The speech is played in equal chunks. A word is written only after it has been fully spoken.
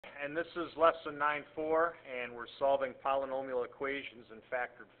And this is lesson 9.4, and we're solving polynomial equations in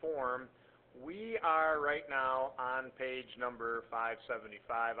factored form. We are right now on page number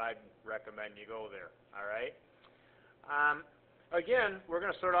 575. I'd recommend you go there, all right? Again, we're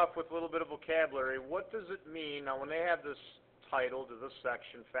going to start off with a little bit of vocabulary. What does it mean? Now, when they have this title to this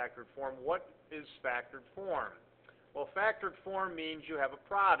section, factored form, what is factored form? Well, factored form means you have a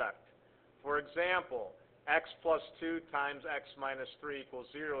product. For example, x plus 2 times x minus 3 equals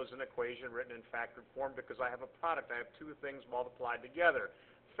 0 is an equation written in factored form because I have a product. I have two things multiplied together.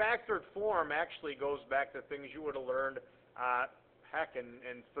 Factored form actually goes back to things you would have learned,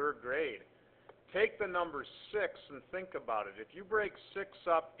 in third grade. Take the number 6 and think about it. If you break 6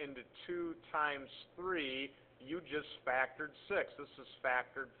 up into 2 times 3, you just factored 6. This is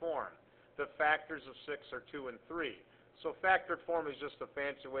factored form. The factors of 6 are 2 and 3. So factored form is just a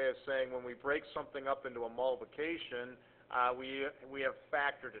fancy way of saying when we break something up into a multiplication, we have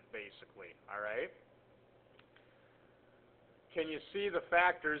factored it basically, all right? Can you see the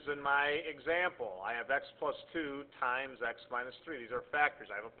factors in my example? I have x plus 2 times x minus 3. These are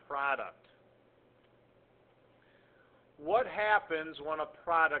factors. I have a product. What happens when a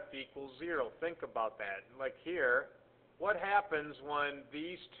product equals 0? Think about that. Like here, what happens when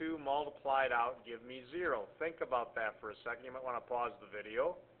these two multiplied out give me 0? Think about that for a second. You might want to pause the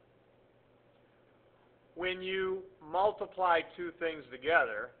video. When you multiply two things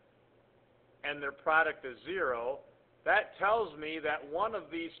together and their product is 0, that tells me that one of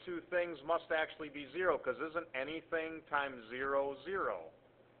these two things must actually be 0, because isn't anything times 0, 0?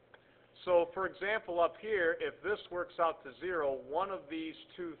 So, for example, up here, if this works out to 0, one of these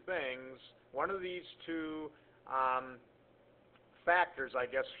two things, one of these two factors, I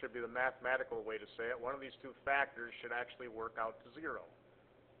guess should be the mathematical way to say it, one of these two factors should actually work out to 0.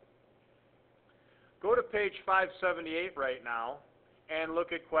 Go to page 578 right now and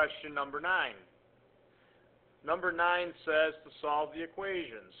look at question number 9. Number 9 says to solve the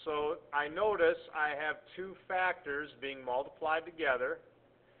equation. So I notice I have two factors being multiplied together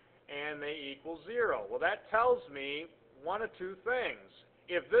and they equal 0. Well, that tells me one of two things.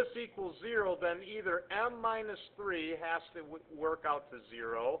 If this equals 0, then either m minus 3 has to work out to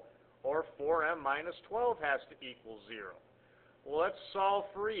 0, or 4m minus 12 has to equal 0. Well, let's solve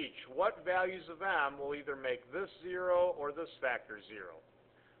for each. What values of m will either make this 0 or this factor 0?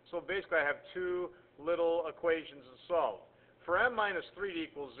 So basically I have two little equations to solve. For m minus 3 to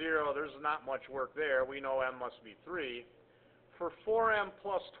equal 0, there's not much work there. We know m must be 3. For 4m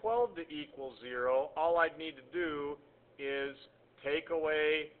plus 12 to equal 0, all I'd need to do is take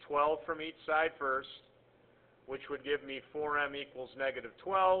away 12 from each side first, which would give me 4m equals negative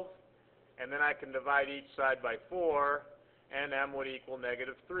 12, and then I can divide each side by 4, and m would equal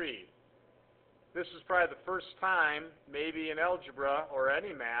negative 3. This is probably the first time, maybe in algebra or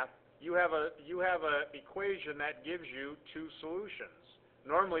any math, you have a equation that gives you two solutions.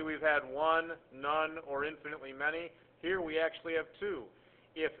 Normally we've had one, none, or infinitely many. Here we actually have two.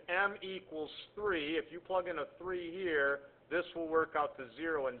 If m equals 3, if you plug in a 3 here, this will work out to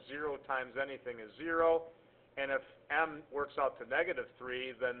 0, and 0 times anything is 0. And if m works out to negative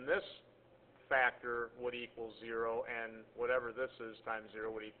 3, then this factor would equal 0, and whatever this is times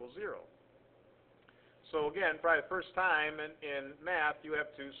 0 would equal 0. So again, probably the first time in math, you have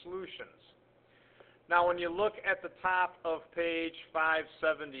two solutions. Now when you look at the top of page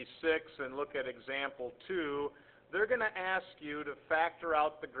 576 and look at example 2, they're going to ask you to factor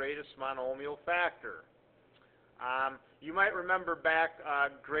out the greatest monomial factor. You might remember back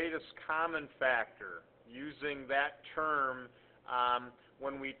greatest common factor, using that term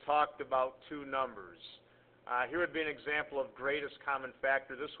when we talked about two numbers. Here would be an example of greatest common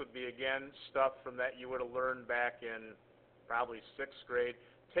factor. This would be, again, stuff from that you would have learned back in probably 6th grade.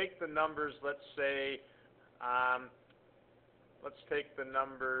 Take the numbers, let's say, let's take the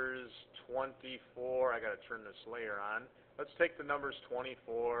numbers 24. I got to turn this layer on. Let's take the numbers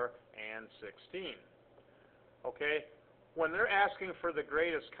 24 and 16. Okay? When they're asking for the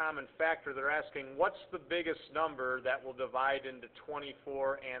greatest common factor, they're asking what's the biggest number that will divide into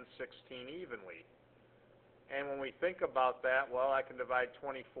 24 and 16 evenly. And when we think about that, well, I can divide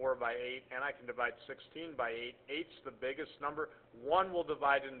 24 by 8, and I can divide 16 by 8. 8's the biggest number. 1 will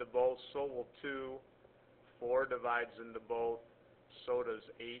divide into both, so will 2. 4 divides into both, so does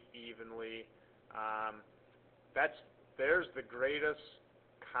 8 evenly. There's the greatest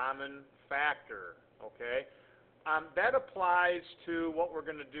common factor, okay? That applies to what we're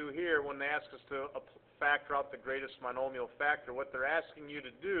going to do here when they ask us to factor out the greatest monomial factor. What they're asking you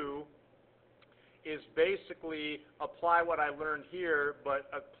to do is basically apply what I learned here, but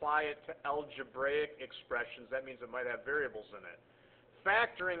apply it to algebraic expressions. That means it might have variables in it.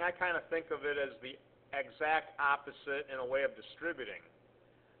 Factoring, I kind of think of it as the exact opposite in a way of distributing.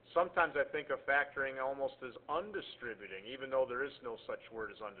 Sometimes I think of factoring almost as undistributing, even though there is no such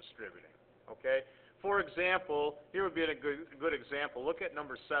word as undistributing. Okay? For example, here would be a good example. Look at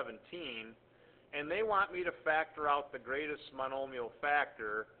number 17, and they want me to factor out the greatest monomial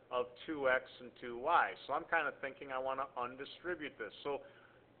factor of 2x and 2y. So I'm kind of thinking I want to undistribute this. So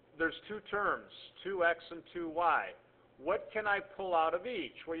there's two terms, 2x and 2y. What can I pull out of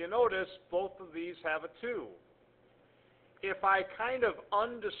each? Well, you notice both of these have a 2. If I kind of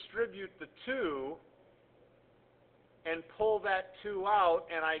undistribute the 2 and pull that 2 out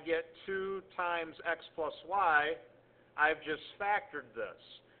and I get 2 times x plus y, I've just factored this.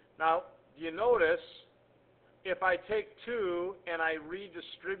 Now, do you notice if I take 2 and I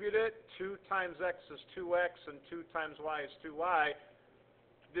redistribute it, 2 times x is 2x and 2 times y is 2y,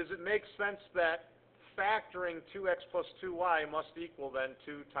 does it make sense that factoring 2x plus 2y must equal then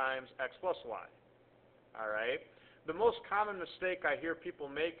 2 times x plus y? All right. The most common mistake I hear people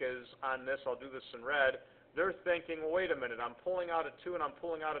make is on this, I'll do this in red, they're thinking, well, wait a minute, I'm pulling out a 2 and I'm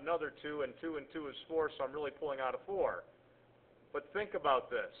pulling out another 2 and 2 is 4, so I'm really pulling out a 4. But think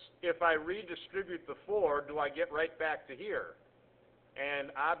about this. If I redistribute the 4, do I get right back to here? And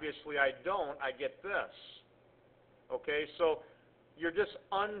obviously I don't. I get this. Okay, so you're just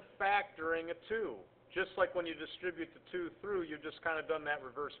unfactoring a 2. Just like when you distribute the 2 through, you've just kind of done that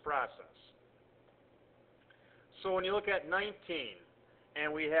reverse process. So when you look at 19,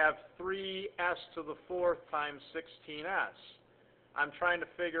 and we have 3s to the 4th times 16s, I'm trying to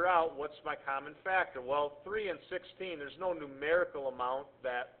figure out what's my common factor. Well, 3 and 16, there's no numerical amount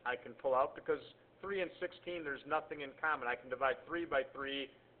that I can pull out because 3 and 16, there's nothing in common. I can divide 3 by 3,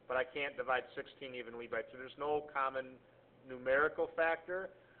 but I can't divide 16 evenly by 2. There's no common numerical factor.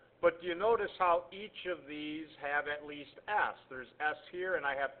 But do you notice how each of these have at least s? There's s here, and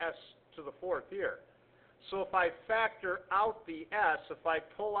I have s to the 4th here. So if I factor out the s, if I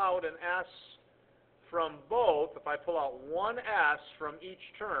pull out an s from both, if I pull out one s from each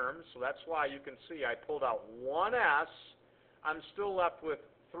term, so that's why you can see I pulled out one s, I'm still left with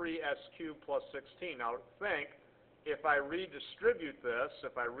 3s cubed plus 16. Now think, if I redistribute this,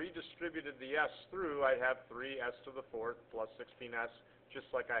 if I redistributed the s through, I'd have 3s to the 4th plus 16s, just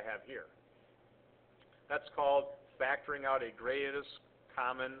like I have here. That's called factoring out a greatest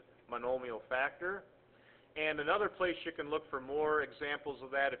common monomial factor. And another place you can look for more examples of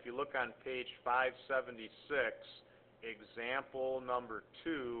that, if you look on page 576, example number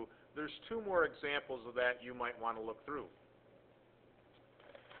 2, there's 2 more examples of that you might want to look through.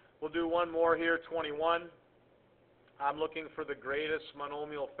 We'll do one more here, 21. I'm looking for the greatest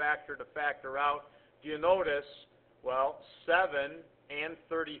monomial factor to factor out. Do you notice, well, 7 and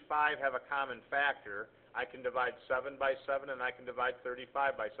 35 have a common factor. I can divide 7 by 7 and I can divide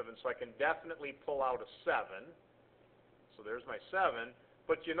 35 by 7, so I can definitely pull out a 7. So there's my 7.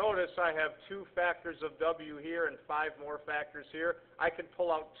 But you notice I have 2 factors of w here and 5 more factors here. I can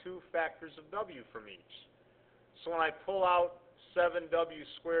pull out 2 factors of w from each. So when I pull out 7w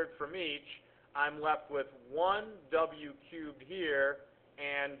squared from each, I'm left with 1w cubed here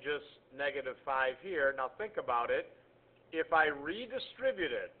and just negative 5 here. Now think about it. If I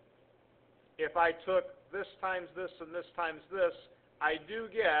redistributed, if I took this times this and this times this, I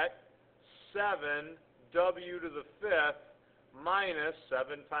do get 7w to the 5th minus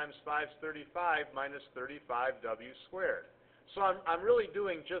 7 times 5 is 35 minus 35w squared. So I'm really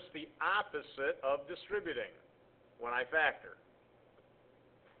doing just the opposite of distributing when I factor.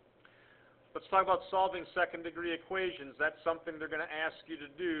 Let's talk about solving second-degree equations. That's something they're going to ask you to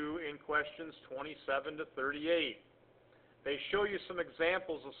do in questions 27 to 38. They show you some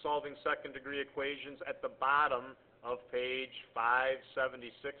examples of solving second-degree equations at the bottom of page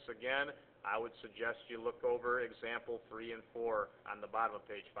 576. Again, I would suggest you look over example 3 and 4 on the bottom of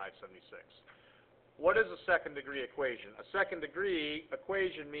page 576. What is a second-degree equation? A second-degree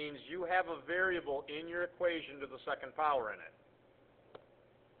equation means you have a variable in your equation to the second power in it.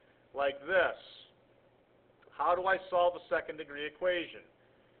 Like this. How do I solve a second-degree equation?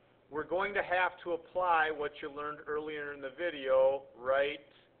 We're going to have to apply what you learned earlier in the video right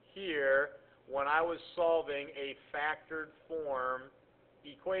here when I was solving a factored form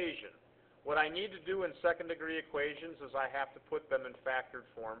equation. What I need to do in second-degree equations is I have to put them in factored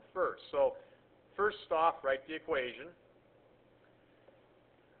form first. So first off, write the equation.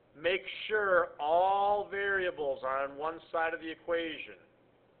 Make sure all variables are on one side of the equation,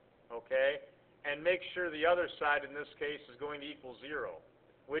 okay? And make sure the other side, in this case, is going to equal 0.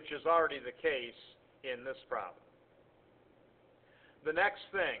 Which is already the case in this problem. The next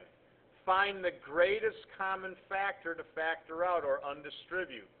thing, Find the greatest common factor to factor out or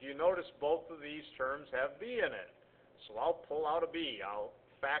undistribute. Do you notice both of these terms have b in it? So I'll pull out a b. I'll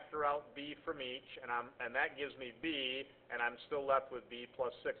factor out b from each, and that gives me b, and I'm still left with b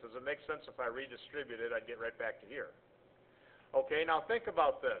plus 6. Does it make sense if I redistribute it, I'd get right back to here? Okay, now think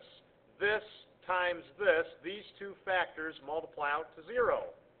about this. This times this, these two factors multiply out to 0,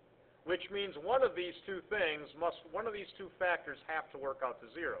 which means one of these two factors have to work out to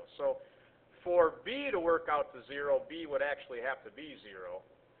 0. So for b to work out to 0, b would actually have to be 0.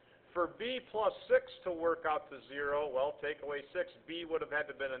 For b plus 6 to work out to 0, well, take away 6, b would have had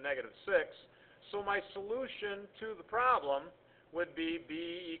to have been a negative 6. So my solution to the problem would be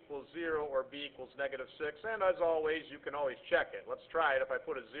b equals 0 or b equals negative 6. And as always, you can always check it. Let's try it. If I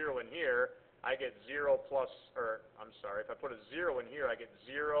put a 0 in here, I get 0 plus, or I'm sorry, if I put a 0 in here, I get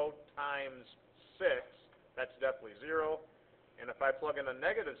 0 times 6. That's definitely 0. And if I plug in a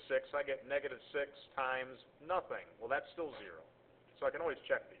negative 6, I get negative 6 times nothing. Well, that's still 0. So I can always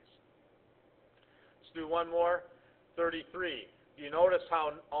check these. Let's do one more. 33. Do you notice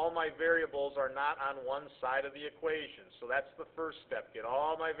how all my variables are not on one side of the equation? So that's the first step. Get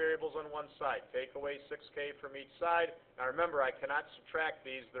all my variables on one side. Take away 6k from each side. Now remember, I cannot subtract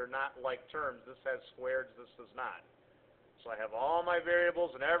these. They're not like terms. This has squareds. This does not. So I have all my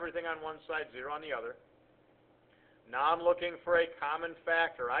variables and everything on one side, 0 on the other. Now I'm looking for a common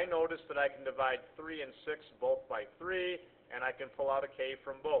factor. I notice that I can divide 3 and 6 both by 3, and I can pull out a k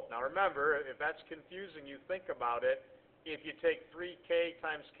from both. Now remember, if that's confusing you, think about it. If you take 3k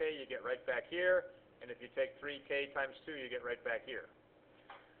times k, you get right back here. And if you take 3k times 2, you get right back here.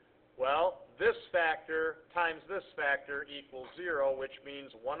 Well, this factor times this factor equals 0, which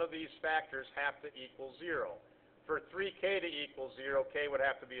means one of these factors have to equal 0. For 3k to equal 0, k would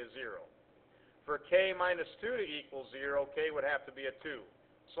have to be a 0. For k minus 2 to equal 0, k would have to be a 2.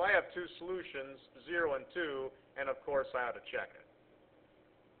 So I have two solutions, 0 and 2, and of course I ought to check it.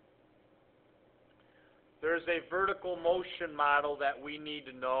 There's a vertical motion model that we need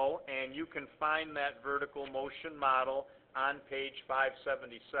to know, and you can find that vertical motion model on page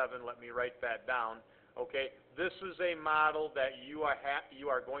 577. Let me write that down. Okay, this is a model that you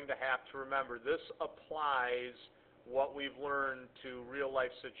are going to have to remember. This applies what we've learned to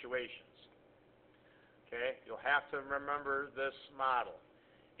real-life situations. Okay, you'll have to remember this model.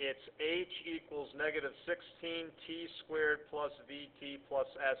 It's h equals negative 16 t squared plus vt plus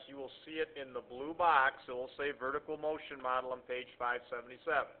s. You will see it in the blue box. It will say vertical motion model on page 577.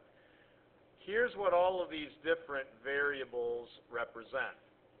 Here's what all of these different variables represent.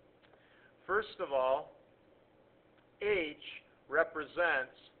 First of all, h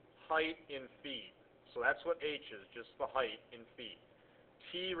represents height in feet. So that's what h is, just the height in feet.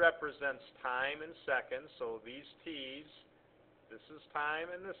 T represents time in seconds, so these t's. This is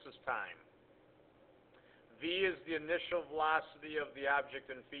time, and this is time. V is the initial velocity of the object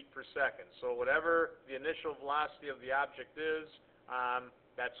in feet per second. So whatever the initial velocity of the object is,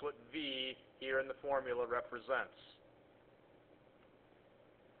 that's what V here in the formula represents.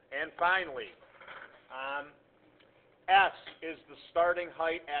 And finally, S is the starting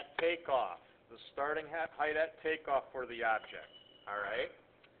height at takeoff. The starting height at takeoff for the object. All right?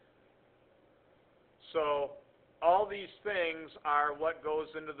 So all these things are what goes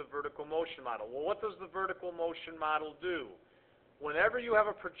into the vertical motion model. Well, what does the vertical motion model do? Whenever you have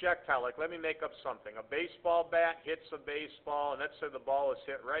a projectile, like let me make up something. A baseball bat hits a baseball, and let's say the ball is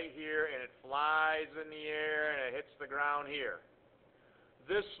hit right here, and it flies in the air, and it hits the ground here.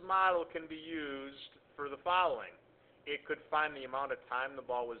 This model can be used for the following. It could find the amount of time the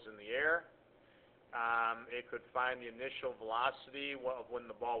ball was in the air. It could find the initial velocity of when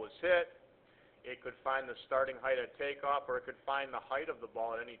the ball was hit. It could find the starting height at takeoff, or it could find the height of the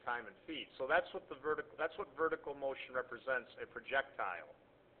ball at any time in feet. So that's what vertical motion represents, a projectile.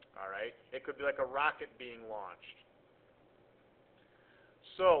 All right? It could be like a rocket being launched.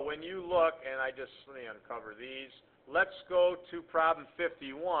 So when you look, and let me uncover these. Let's go to problem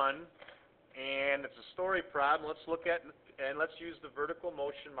 51, and it's a story problem. Let's look at, and let's use the vertical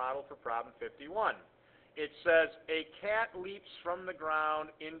motion model for problem 51. It says, a cat leaps from the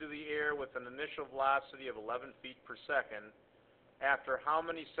ground into the air with an initial velocity of 11 feet per second. After how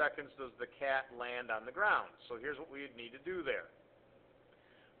many seconds does the cat land on the ground? So here's what we need to do there.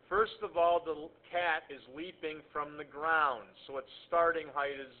 First of all, the cat is leaping from the ground, so its starting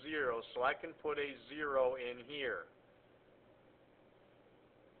height is 0, so I can put a 0 in here.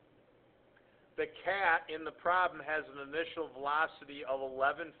 The cat in the problem has an initial velocity of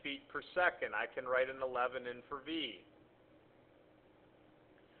 11 feet per second. I can write an 11 in for V.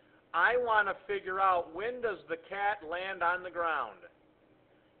 I want to figure out, when does the cat land on the ground?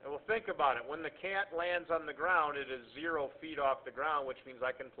 Well, think about it. When the cat lands on the ground, it is 0 feet off the ground, which means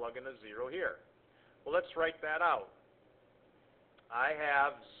I can plug in a 0 here. Well, let's write that out. I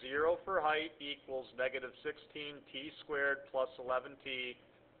have 0 for height equals negative 16t squared plus 11t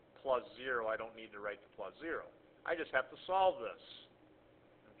plus 0. I don't need to write the plus 0. I just have to solve this.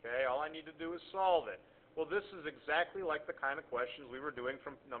 Okay, all I need to do is solve it. Well, this is exactly like the kind of questions we were doing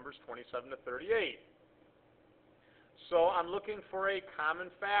from numbers 27 to 38. So I'm looking for a common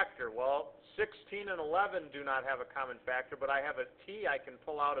factor. Well, 16 and 11 do not have a common factor, but I have a t I can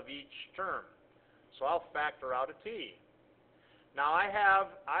pull out of each term. So I'll factor out a t. Now I have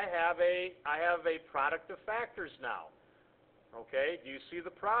a product of factors now. Okay, do you see the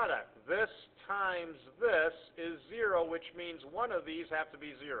product? This times this is 0, which means one of these have to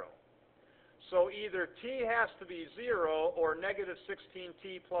be 0. So either t has to be 0 or negative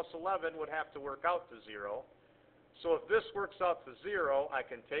 16t plus 11 would have to work out to 0. So if this works out to 0, I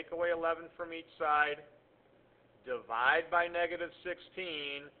can take away 11 from each side, divide by negative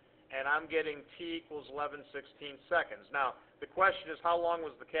 16, and I'm getting t equals 11/16 seconds. Now, the question is, how long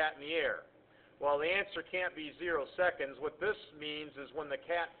was the cat in the air? Well, the answer can't be 0 seconds. What this means is when the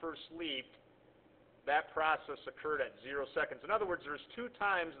cat first leaped, that process occurred at 0 seconds. In other words, there's 2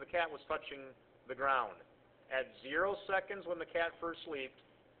 times the cat was touching the ground. At 0 seconds when the cat first leaped,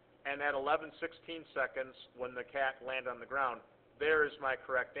 and at 11/16 seconds when the cat landed on the ground. There is my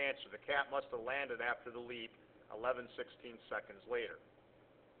correct answer. The cat must have landed after the leap 11/16 seconds later.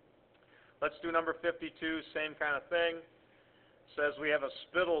 Let's do number 52, same kind of thing. It says we have a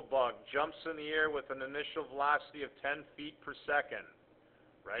spittle bug, jumps in the air with an initial velocity of 10 feet per second.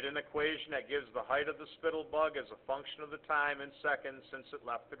 Write an equation that gives the height of the spittle bug as a function of the time in seconds since it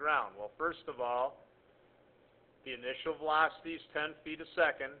left the ground. Well, first of all, the initial velocity is 10 feet a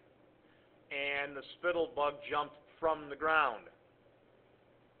second, and the spittle bug jumped from the ground.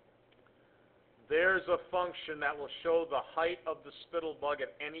 There's a function that will show the height of the spittle bug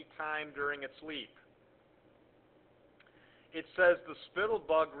at any time during its leap. It says the spittle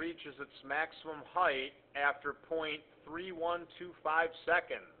bug reaches its maximum height after 0.3125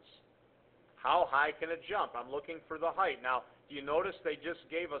 seconds. How high can it jump? I'm looking for the height. Now, do you notice they just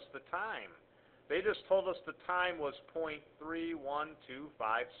gave us the time? They just told us the time was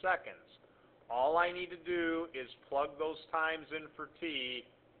 0.3125 seconds. All I need to do is plug those times in for t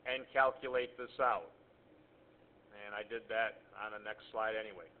and calculate this out. And I did that on the next slide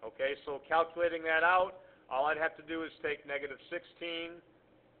anyway. Okay, so calculating that out, all I'd have to do is take negative 16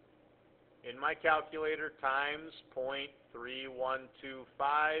 in my calculator times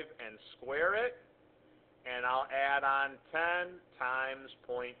 0.3125 and square it, and I'll add on 10 times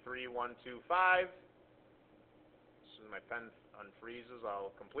 0.3125. As soon as my pen unfreezes,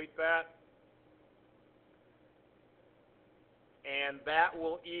 I'll complete that. And that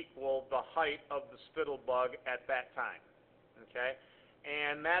will equal the height of the spittle bug at that time. Okay?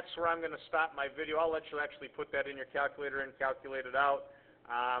 And that's where I'm going to stop my video. I'll let you actually put that in your calculator and calculate it out.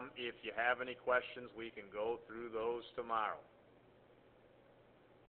 If you have any questions, we can go through those tomorrow.